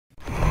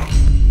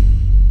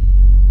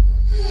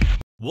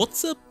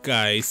What's up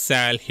guys,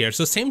 Sal here.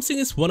 So Samsung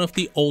is one of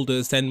the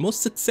oldest and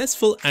most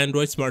successful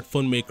Android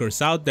smartphone makers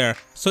out there,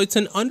 so it's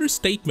an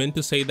understatement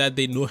to say that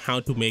they know how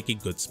to make a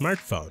good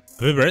smartphone.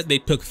 However, they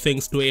took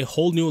things to a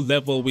whole new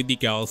level with the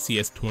Galaxy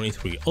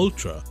S23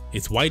 Ultra.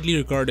 It's widely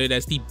regarded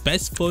as the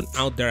best phone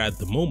out there at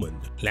the moment.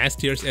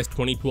 Last year's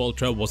S22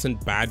 Ultra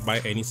wasn't bad by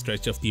any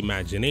stretch of the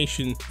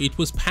imagination. It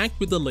was packed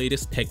with the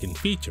latest tech and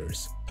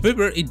features.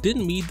 However, it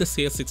didn't meet the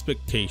sales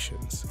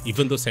expectations.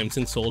 Even though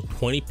Samsung sold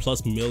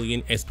 20+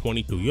 million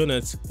S22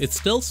 units, it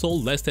still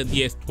sold less than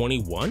the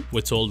S21,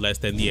 which sold less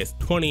than the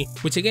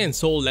S20, which again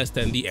sold less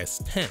than the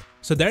S10.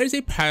 So there is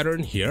a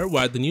pattern here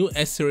where the new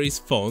S-series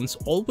phones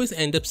always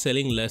end up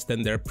selling less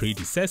than their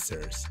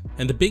predecessors.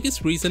 And the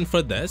biggest reason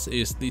for this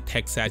is the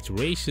tech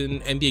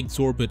saturation and the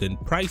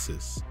exorbitant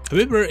prices.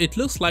 However, it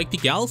looks like the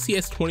Galaxy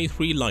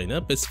S23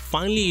 lineup is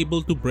finally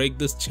able to break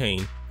this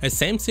chain, as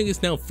Samsung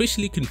is now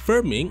officially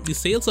confirming the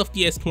sales of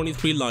the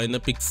S23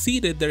 lineup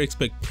exceeded their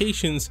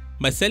expectations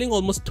by selling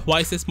almost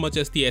twice as much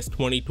as the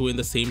S22 in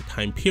the same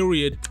time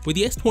period, with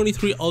the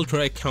S23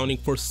 Ultra accounting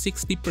for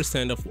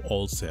 60% of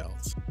all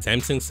sales.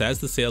 Samsung says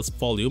the sales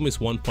volume is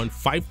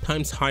 1.5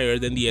 times higher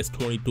than the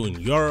S22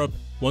 in Europe,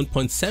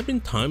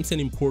 1.7 times in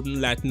important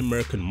Latin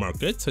American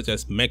markets such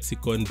as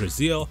Mexico and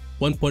Brazil,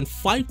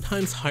 1.5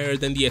 times higher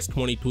than the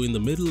S22 in the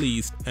Middle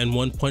East, and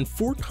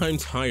 1.4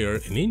 times higher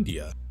in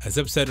India. As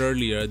I've said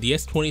earlier, the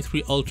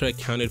S23 Ultra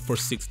accounted for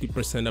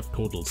 60% of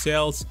total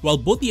sales, while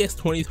both the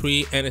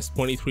S23 and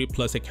S23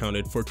 Plus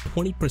accounted for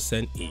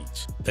 20%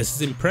 each. This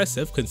is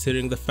impressive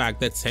considering the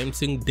fact that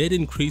Samsung did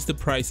increase the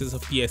prices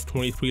of the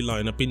S23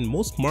 lineup in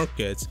most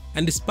markets,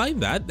 and despite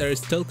that, there is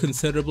still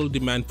considerable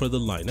demand for the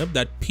lineup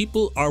that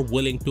people are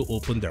willing to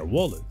open their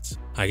wallets.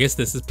 I guess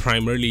this is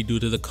primarily due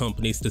to the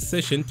company's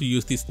decision to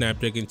use the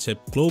Snapdragon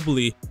chip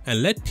globally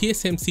and let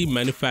TSMC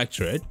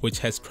manufacture it, which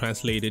has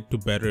translated to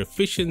better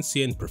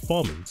efficiency and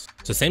performance.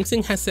 So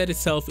Samsung has set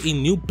itself a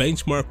new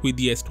benchmark with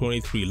the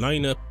S23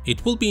 lineup.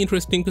 It will be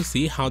interesting to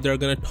see how they're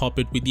gonna top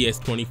it with the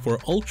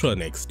S24 Ultra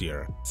next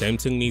year.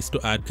 Samsung needs to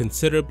add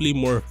considerably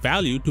more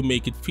value to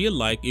make it feel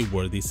like a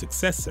worthy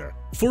successor.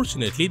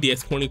 Fortunately, the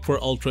S24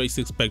 Ultra is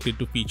expected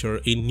to feature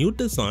a new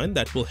design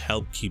that will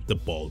help keep the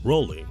ball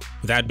rolling.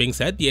 With that being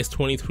said, the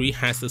S23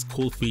 has this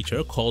cool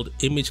feature called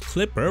Image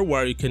Clipper,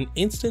 where you can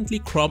instantly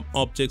crop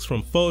objects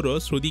from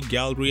photos through the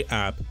Gallery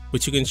app,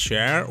 which you can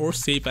share or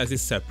save as a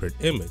separate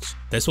image.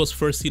 This was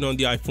first seen on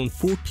the iPhone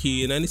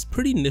 14 and is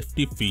pretty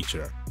nifty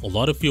feature. A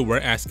lot of you were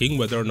asking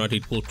whether or not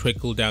it will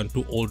trickle down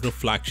to older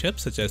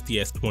flagships such as the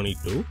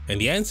S22, and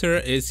the answer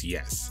is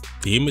yes.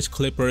 The Image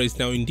Clipper is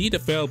now indeed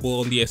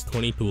available on the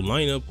S22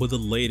 lineup with the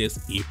latest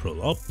April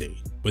update.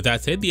 With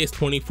that said, the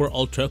S24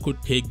 Ultra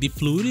could take the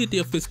fluidity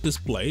of its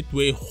display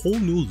to a whole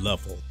new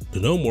level. To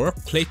know more,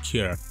 click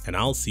here and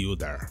I'll see you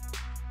there.